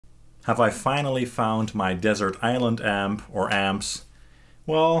Have I finally found my desert island amp or amps?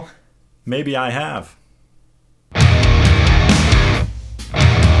 Well, maybe I have.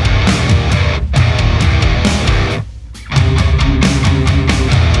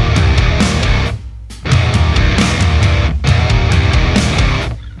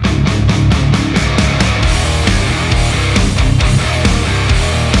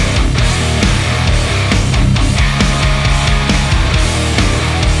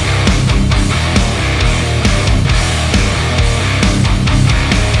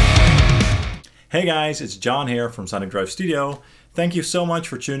 Hey guys, it's John here from Sonic Drive Studio. Thank you so much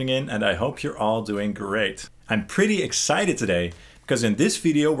for tuning in and I hope you're all doing great. I'm pretty excited today because in this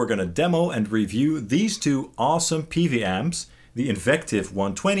video we're going to demo and review these two awesome Peavey amps, the Invective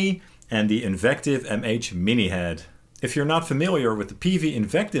 120 and the Invective MH Mini Head. If you're not familiar with the Peavey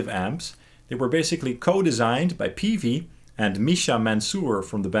Invective amps, they were basically co-designed by Peavey and Misha Mansoor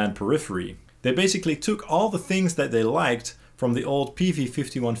from the band Periphery. They basically took all the things that they liked from the old Peavey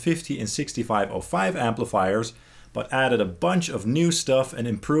 5150 and 6505 amplifiers, but added a bunch of new stuff and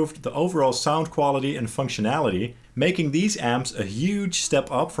improved the overall sound quality and functionality, making these amps a huge step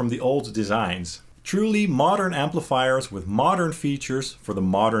up from the old designs. Truly modern amplifiers with modern features for the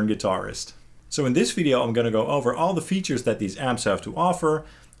modern guitarist. So in this video I'm going to go over all the features that these amps have to offer,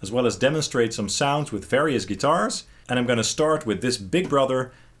 as well as demonstrate some sounds with various guitars, and I'm going to start with this big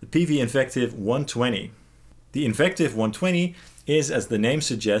brother, the Peavey Invective 120. The Invective 120 is, as the name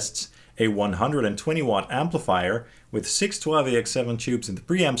suggests, a 120 watt amplifier with 6 12AX7 tubes in the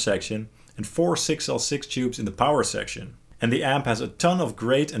preamp section and 4 6L6 tubes in the power section. And the amp has a ton of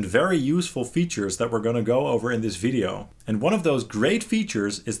great and very useful features that we're going to go over in this video. And one of those great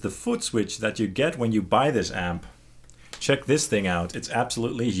features is the foot switch that you get when you buy this amp. Check this thing out, it's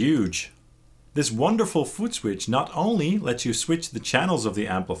absolutely huge. This wonderful foot switch not only lets you switch the channels of the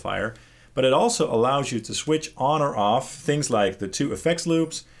amplifier, but it also allows you to switch on or off things like the 2 effects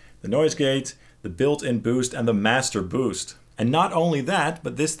loops, the noise gate, the built-in boost and the master boost. And not only that,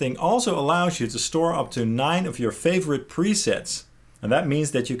 but this thing also allows you to store up to 9 of your favorite presets. And that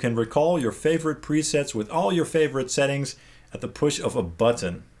means that you can recall your favorite presets with all your favorite settings at the push of a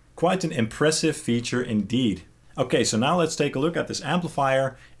button. Quite an impressive feature indeed. Okay, so now let's take a look at this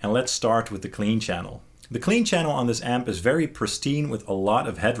amplifier and let's start with the clean channel. The clean channel on this amp is very pristine with a lot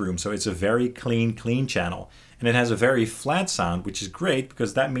of headroom, so it's a very clean channel. And it has a very flat sound, which is great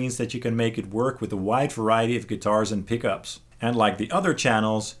because that means that you can make it work with a wide variety of guitars and pickups. And like the other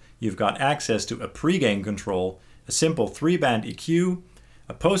channels, you've got access to a pre-gain control, a simple 3-band EQ,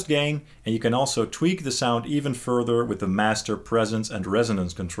 a post-gain, and you can also tweak the sound even further with the master presence and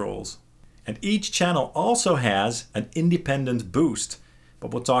resonance controls. And each channel also has an independent boost,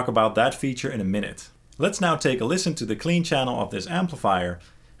 but we'll talk about that feature in a minute. Let's now take a listen to the clean channel of this amplifier.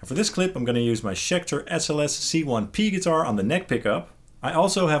 And for this clip I'm going to use my Schecter SLS C1 P guitar on the neck pickup. I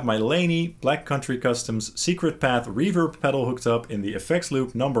also have my Laney Black Country Customs Secret Path reverb pedal hooked up in the effects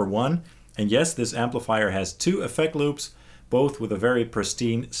loop number 1. And yes, this amplifier has 2 effect loops, both with a very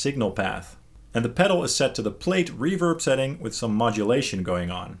pristine signal path. And the pedal is set to the plate reverb setting with some modulation going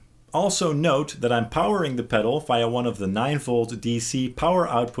on. Also note that I'm powering the pedal via one of the 9V DC power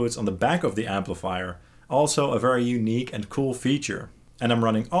outputs on the back of the amplifier. Also a very unique and cool feature. And I'm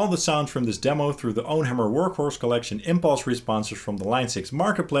running all the sounds from this demo through the Ownhammer Workhorse Collection impulse responses from the Line 6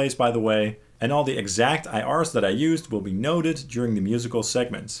 Marketplace, by the way. And all the exact IRs that I used will be noted during the musical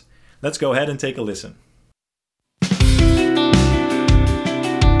segments. Let's go ahead and take a listen.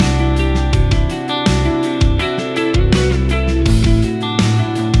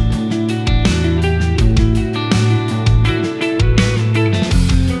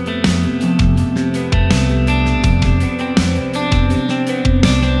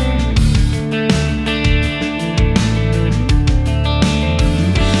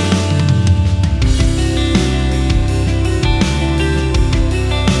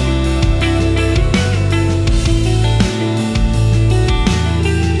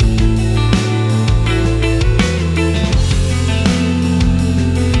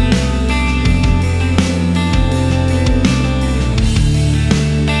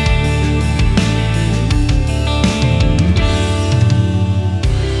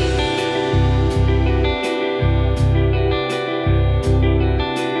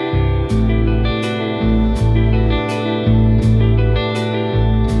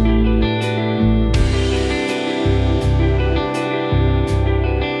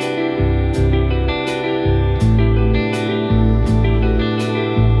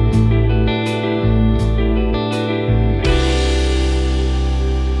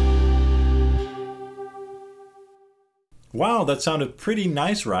 Wow, that sounded pretty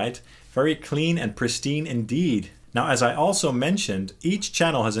nice, right? Very clean and pristine indeed. Now, as I also mentioned, each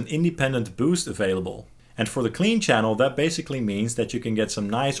channel has an independent boost available. And for the clean channel, that basically means that you can get some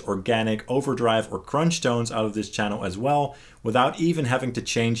nice organic overdrive or crunch tones out of this channel as well, without even having to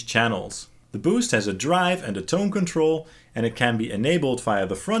change channels. The boost has a drive and a tone control, and it can be enabled via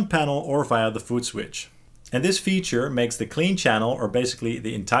the front panel or via the foot switch. And this feature makes the clean channel, or basically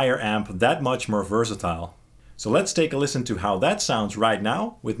the entire amp, that much more versatile. So let's take a listen to how that sounds right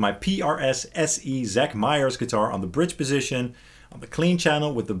now with my PRS SE Zach Myers guitar on the bridge position, on the clean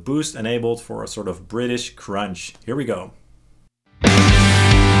channel with the boost enabled for a sort of British crunch. Here we go.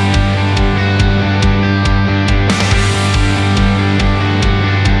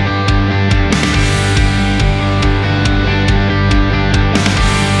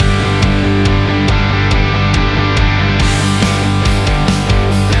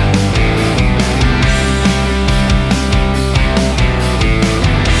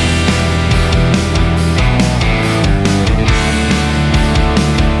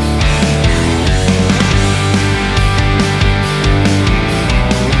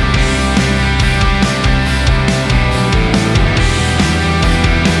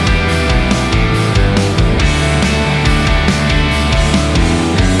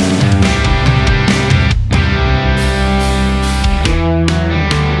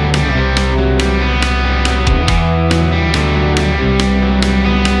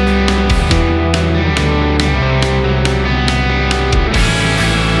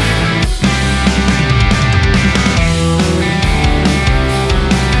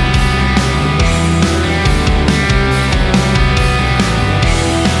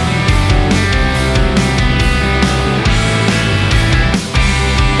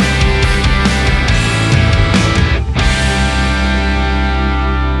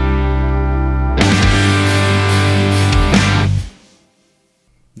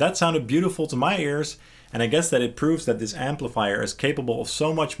 That sounded beautiful to my ears, and I guess that it proves that this amplifier is capable of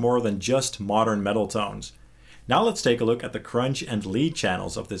so much more than just modern metal tones. Now let's take a look at the crunch and lead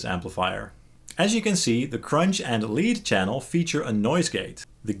channels of this amplifier. As you can see, the crunch and lead channel feature a noise gate.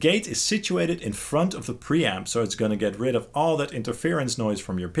 The gate is situated in front of the preamp, so it's going to get rid of all that interference noise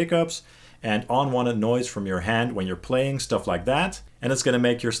from your pickups and unwanted noise from your hand when you're playing, stuff like that. And it's going to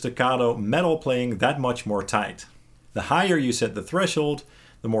make your staccato metal playing that much more tight. The higher you set the threshold,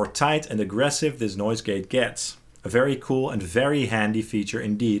 the more tight and aggressive this noise gate gets. A very cool and very handy feature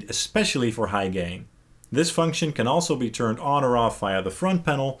indeed, especially for high gain. This function can also be turned on or off via the front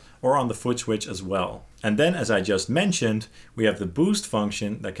panel or on the foot switch as well. And then, as I just mentioned, we have the boost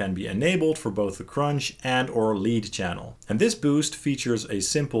function that can be enabled for both the crunch and or lead channel. And this boost features a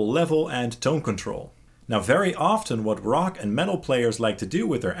simple level and tone control. Now, very often what rock and metal players like to do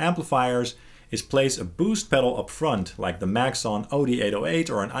with their amplifiers is place a boost pedal up front, like the Maxon OD808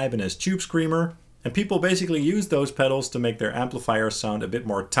 or an Ibanez Tube Screamer, and people basically use those pedals to make their amplifiers sound a bit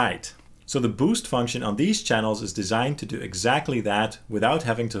more tight. So the boost function on these channels is designed to do exactly that without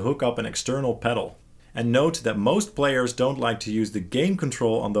having to hook up an external pedal. And note that most players don't like to use the gain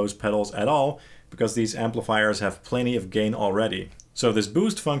control on those pedals at all, because these amplifiers have plenty of gain already. So this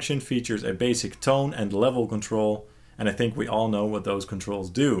boost function features a basic tone and level control, and I think we all know what those controls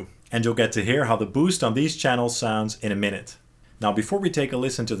do. And you'll get to hear how the boost on these channels sounds in a minute. Now, before we take a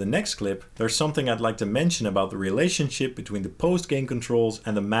listen to the next clip, there's something I'd like to mention about the relationship between the post gain controls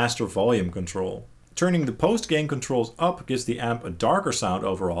and the master volume control. Turning the post gain controls up gives the amp a darker sound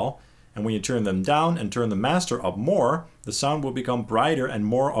overall, and when you turn them down and turn the master up more, the sound will become brighter and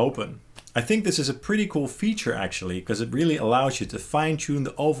more open. I think this is a pretty cool feature actually, because it really allows you to fine-tune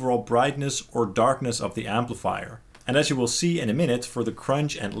the overall brightness or darkness of the amplifier. And as you will see in a minute, for the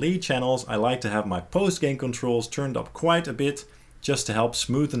crunch and lead channels, I like to have my post gain controls turned up quite a bit, just to help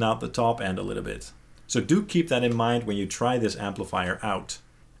smoothen out the top end a little bit. So do keep that in mind when you try this amplifier out.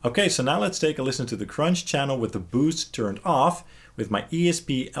 Okay, so now let's take a listen to the crunch channel with the boost turned off, with my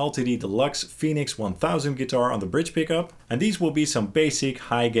ESP LTD Deluxe Phoenix 1000 guitar on the bridge pickup. And these will be some basic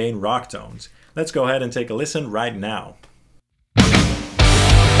high gain rock tones. Let's go ahead and take a listen right now.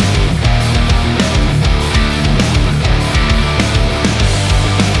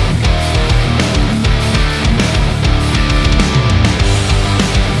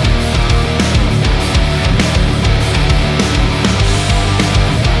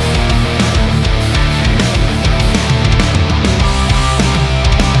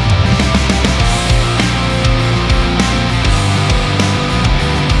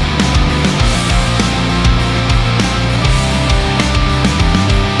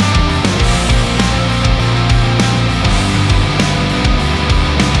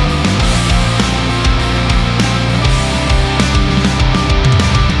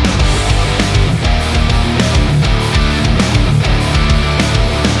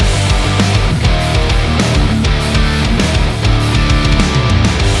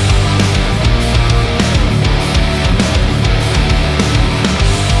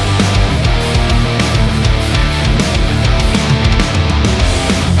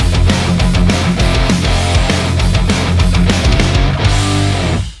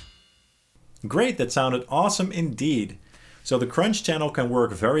 great, that sounded awesome indeed. So the crunch channel can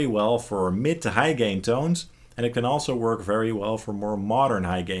work very well for mid to high gain tones, and it can also work very well for more modern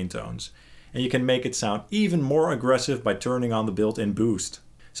high gain tones. And you can make it sound even more aggressive by turning on the built-in boost.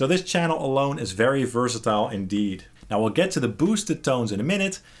 So this channel alone is very versatile indeed. Now we'll get to the boosted tones in a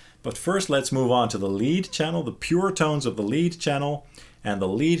minute, but first let's move on to the lead channel, the pure tones of the lead channel. And the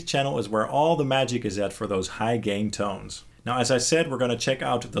lead channel is where all the magic is at for those high gain tones. Now as I said, we're going to check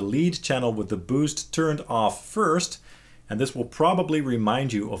out the lead channel with the boost turned off first. And this will probably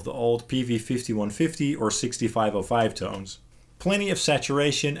remind you of the old Peavey 5150 or 6505 tones. Plenty of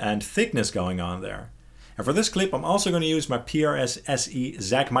saturation and thickness going on there. And for this clip, I'm also going to use my PRS SE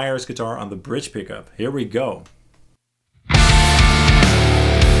Zach Myers guitar on the bridge pickup. Here we go.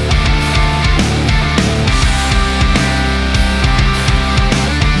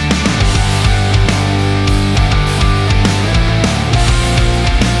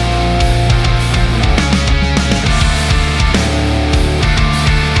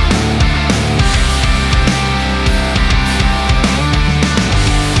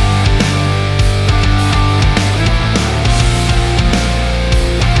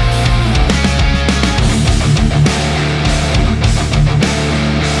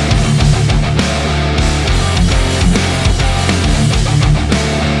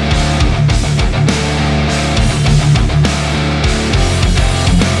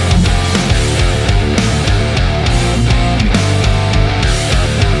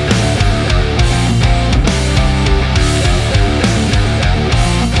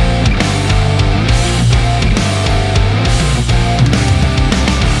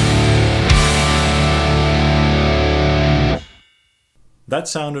 That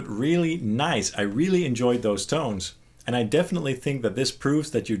sounded really nice. I really enjoyed those tones. And I definitely think that this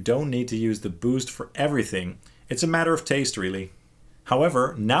proves that you don't need to use the boost for everything. It's a matter of taste really.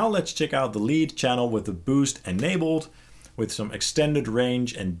 However, now let's check out the lead channel with the boost enabled with some extended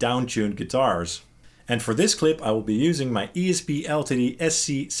range and down-tuned guitars. And for this clip I will be using my ESP LTD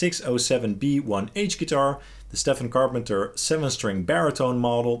SC607B 1H guitar, the Stephen Carpenter 7-string baritone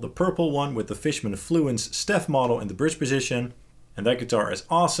model, the purple one with the Fishman Fluence Steph model in the bridge position. And that guitar is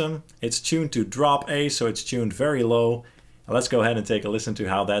awesome. It's tuned to drop A, so it's tuned very low. Now let's go ahead and take a listen to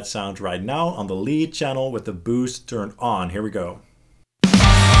how that sounds right now on the lead channel with the boost turned on. Here we go.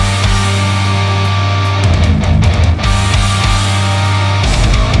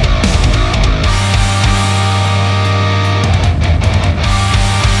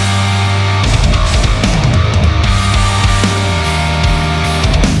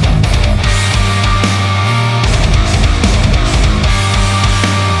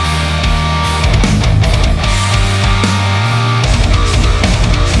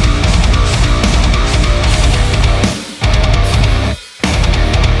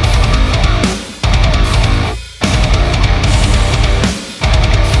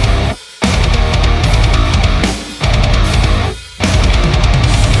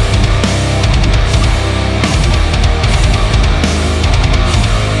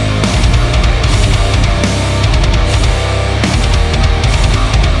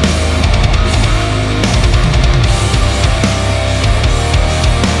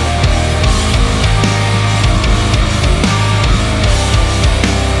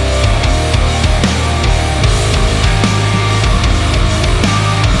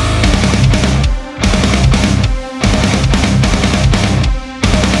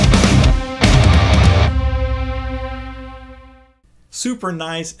 Super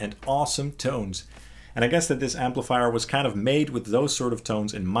nice and awesome tones. And I guess that this amplifier was kind of made with those sort of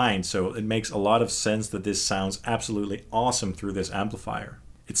tones in mind, so it makes a lot of sense that this sounds absolutely awesome through this amplifier.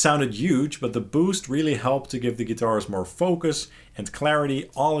 It sounded huge, but the boost really helped to give the guitars more focus and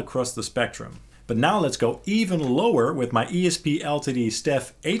clarity all across the spectrum. But now let's go even lower with my ESP LTD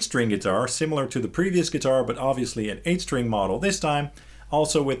Steph 8-string guitar, similar to the previous guitar, but obviously an 8-string model this time,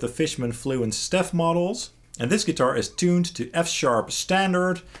 also with the Fishman Fluence Steph models. And this guitar is tuned to F-sharp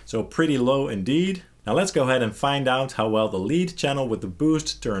standard, so pretty low indeed. Now let's go ahead and find out how well the lead channel with the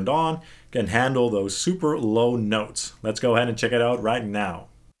boost turned on can handle those super low notes. Let's go ahead and check it out right now.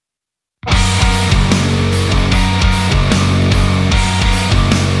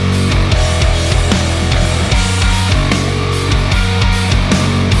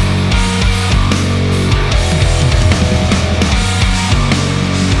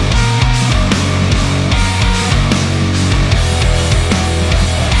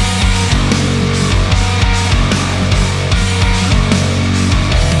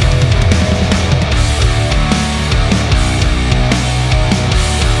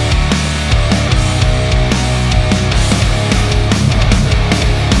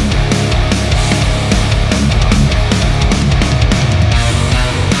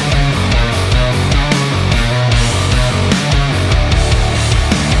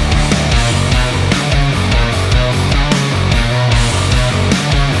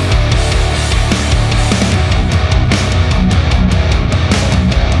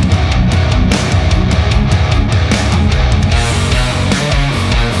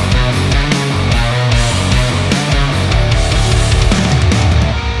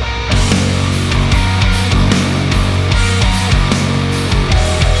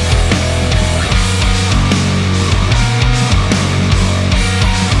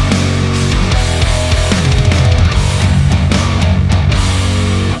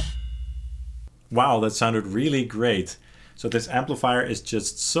 Wow, that sounded really great. So this amplifier is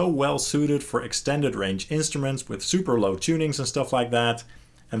just so well suited for extended range instruments with super low tunings and stuff like that.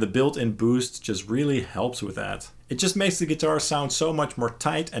 And the built-in boost just really helps with that. It just makes the guitar sound so much more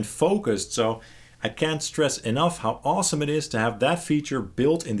tight and focused, so I can't stress enough how awesome it is to have that feature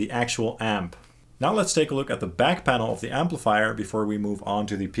built in the actual amp. Now let's take a look at the back panel of the amplifier before we move on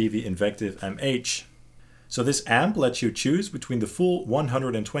to the Peavey Invective MH. So this amp lets you choose between the full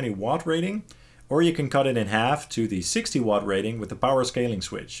 120 watt rating, or you can cut it in half to the 60 watt rating with the power scaling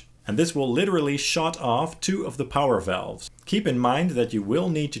switch. And this will literally shut off 2 of the power valves. Keep in mind that you will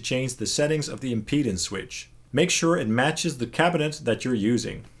need to change the settings of the impedance switch. Make sure it matches the cabinet that you're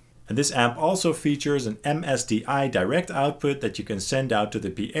using. And this amp also features an MSDI direct output that you can send out to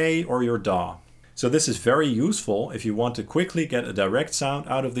the PA or your DAW. So this is very useful if you want to quickly get a direct sound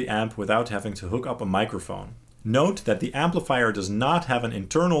out of the amp without having to hook up a microphone. Note that the amplifier does not have an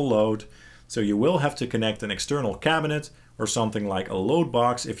internal load, so you will have to connect an external cabinet or something like a load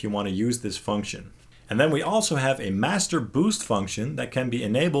box if you want to use this function. And then we also have a master boost function that can be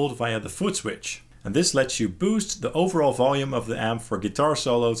enabled via the foot switch. And this lets you boost the overall volume of the amp for guitar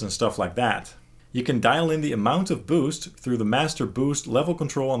solos and stuff like that. You can dial in the amount of boost through the master boost level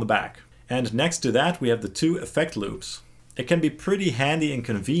control on the back. And next to that we have the 2 effect loops. It can be pretty handy and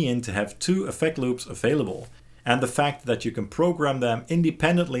convenient to have 2 effect loops available. And the fact that you can program them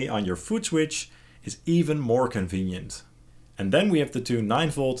independently on your foot switch is even more convenient. And then we have the 2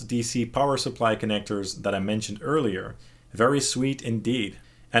 9V DC power supply connectors that I mentioned earlier. Very sweet indeed.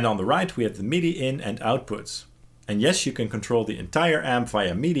 And on the right we have the MIDI in and outputs. And yes, you can control the entire amp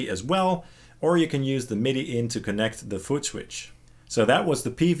via MIDI as well, or you can use the MIDI in to connect the foot switch. So that was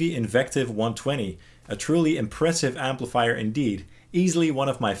the Peavey Invective 120, a truly impressive amplifier indeed, easily one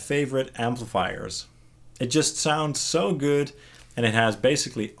of my favorite amplifiers. It just sounds so good, and it has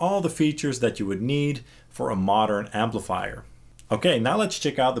basically all the features that you would need for a modern amplifier. Okay, now let's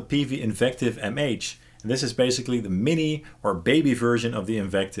check out the Peavey Invective MH. And this is basically the mini or baby version of the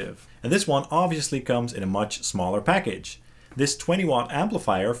Invective. And this one obviously comes in a much smaller package. This 20 watt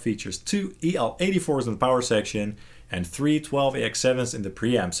amplifier features 2 EL84s in the power section and 3 12AX7s in the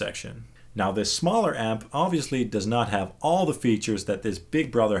preamp section. Now this smaller amp obviously does not have all the features that this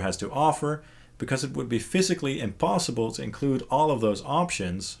big brother has to offer, because it would be physically impossible to include all of those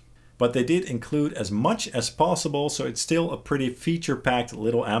options, but they did include as much as possible, so it's still a pretty feature-packed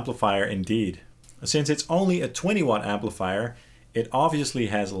little amplifier indeed. Since it's only a 20 watt amplifier, it obviously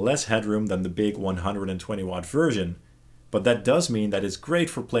has less headroom than the big 120 watt version, but that does mean that it's great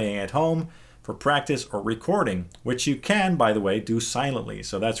for playing at home, for practice or recording, which you can, by the way, do silently,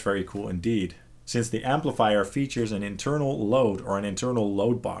 so that's very cool indeed, since the amplifier features an internal load or an internal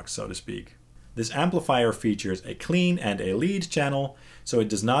load box, so to speak. This amplifier features a clean and a lead channel, so it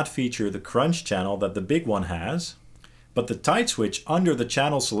does not feature the crunch channel that the big one has, but the tight switch under the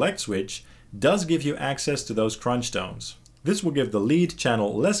channel select switch does give you access to those crunch tones. This will give the lead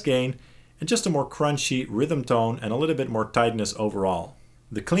channel less gain and just a more crunchy rhythm tone and a little bit more tightness overall.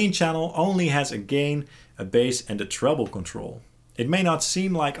 The clean channel only has a gain, a bass and a treble control. It may not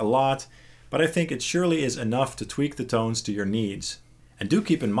seem like a lot, but I think it surely is enough to tweak the tones to your needs. And do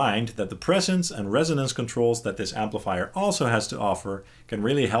keep in mind that the presence and resonance controls that this amplifier also has to offer can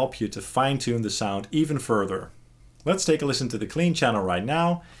really help you to fine-tune the sound even further. Let's take a listen to the clean channel right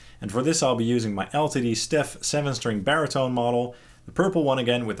now, and for this I'll be using my LTD Steph 7-string baritone model, the purple one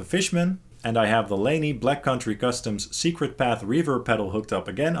again with the Fishman, and I have the Laney Black Country Customs Secret Path reverb pedal hooked up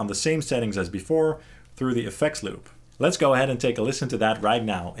again on the same settings as before through the effects loop. Let's go ahead and take a listen to that right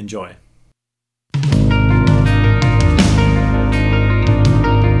now. Enjoy.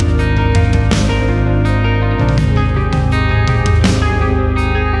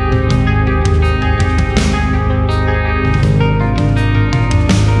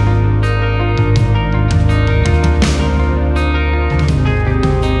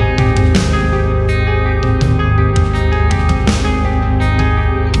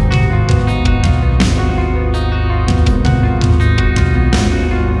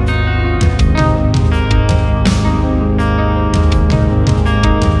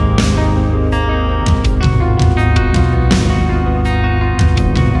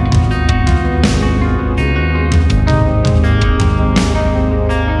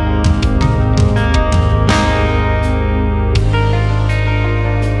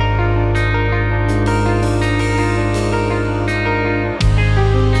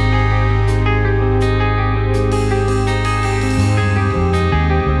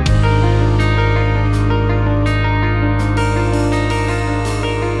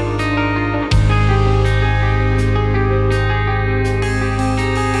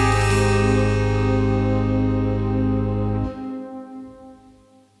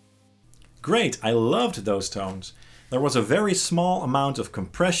 Great, I loved those tones. There was a very small amount of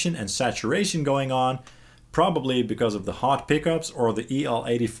compression and saturation going on, probably because of the hot pickups or the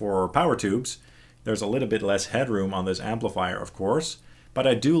EL84 power tubes. There's a little bit less headroom on this amplifier, of course, but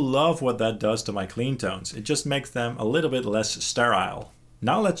I do love what that does to my clean tones. It just makes them a little bit less sterile.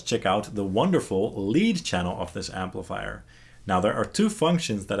 Now let's check out the wonderful lead channel of this amplifier. Now there are two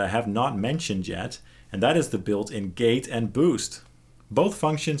functions that I have not mentioned yet, and that is the built-in gate and boost. Both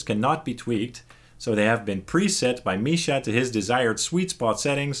functions cannot be tweaked, so they have been preset by Misha to his desired sweet spot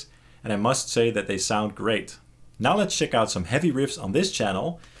settings, and I must say that they sound great. Now let's check out some heavy riffs on this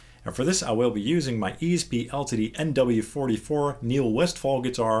channel, and for this I will be using my ESP LTD NW44 Neil Westfall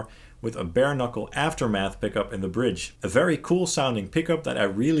guitar with a bare knuckle aftermath pickup in the bridge. A very cool sounding pickup that I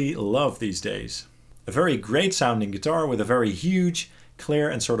really love these days. A very great sounding guitar with a very huge, clear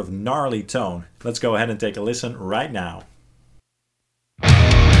and sort of gnarly tone. Let's go ahead and take a listen right now.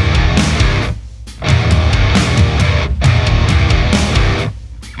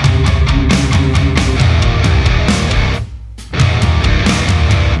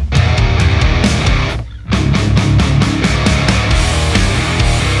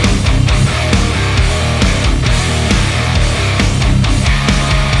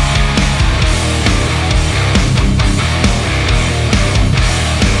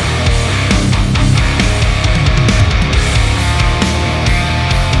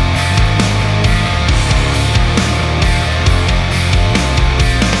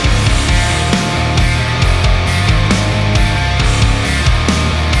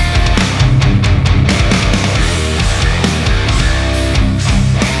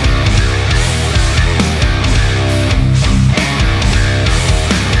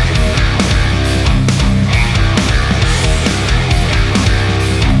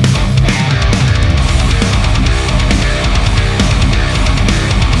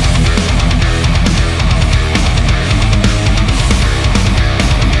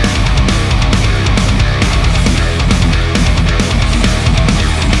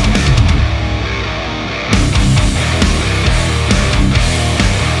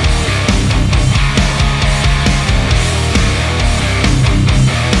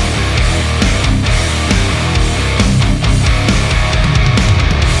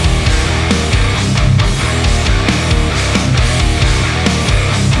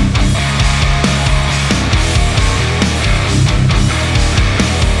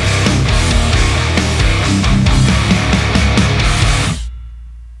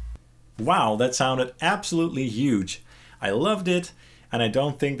 Wow, that sounded absolutely huge. I loved it, and I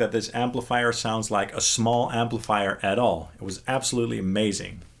don't think that this amplifier sounds like a small amplifier at all. It was absolutely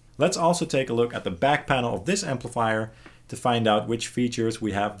amazing. Let's also take a look at the back panel of this amplifier to find out which features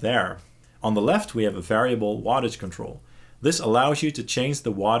we have there. On the left we have a variable wattage control. This allows you to change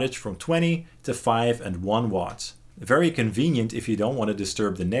the wattage from 20 to 5 and 1 watts. Very convenient if you don't want to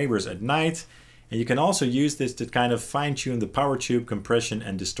disturb the neighbors at night. And you can also use this to kind of fine-tune the power tube compression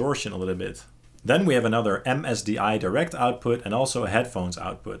and distortion a little bit. Then we have another MSDI direct output and also a headphones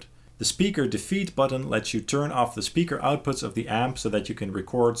output. The speaker defeat button lets you turn off the speaker outputs of the amp so that you can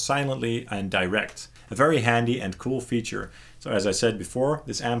record silently and direct. A very handy and cool feature. So as I said before,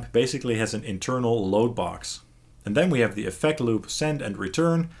 this amp basically has an internal load box. And then we have the effect loop send and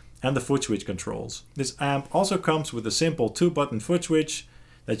return and the foot switch controls. This amp also comes with a simple 2-button foot switch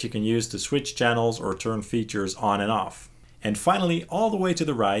that you can use to switch channels or turn features on and off. And finally, all the way to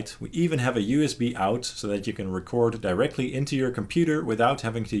the right, we even have a USB out so that you can record directly into your computer without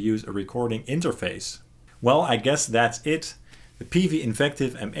having to use a recording interface. Well, I guess that's it. The Peavey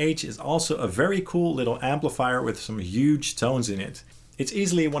Invective MH is also a very cool little amplifier with some huge tones in it. It's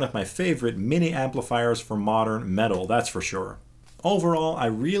easily one of my favorite mini amplifiers for modern metal, that's for sure. Overall, I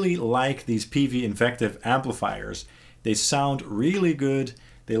really like these Peavey Invective amplifiers. They sound really good.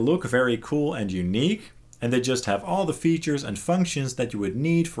 They look very cool and unique, and they just have all the features and functions that you would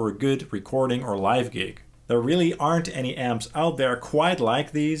need for a good recording or live gig. There really aren't any amps out there quite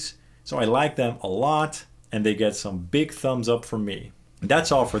like these, so I like them a lot, and they get some big thumbs up from me.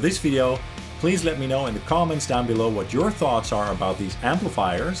 That's all for this video. Please let me know in the comments down below what your thoughts are about these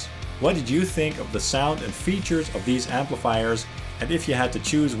amplifiers. What did you think of the sound and features of these amplifiers? And if you had to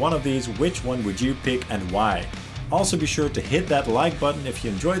choose one of these, which one would you pick and why? Also be sure to hit that like button if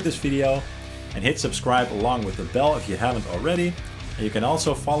you enjoyed this video, and hit subscribe along with the bell if you haven't already. And you can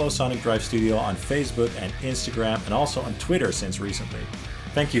also follow Sonic Drive Studio on Facebook and Instagram, and also on Twitter since recently.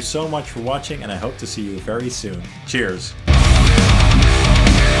 Thank you so much for watching, and I hope to see you very soon. Cheers!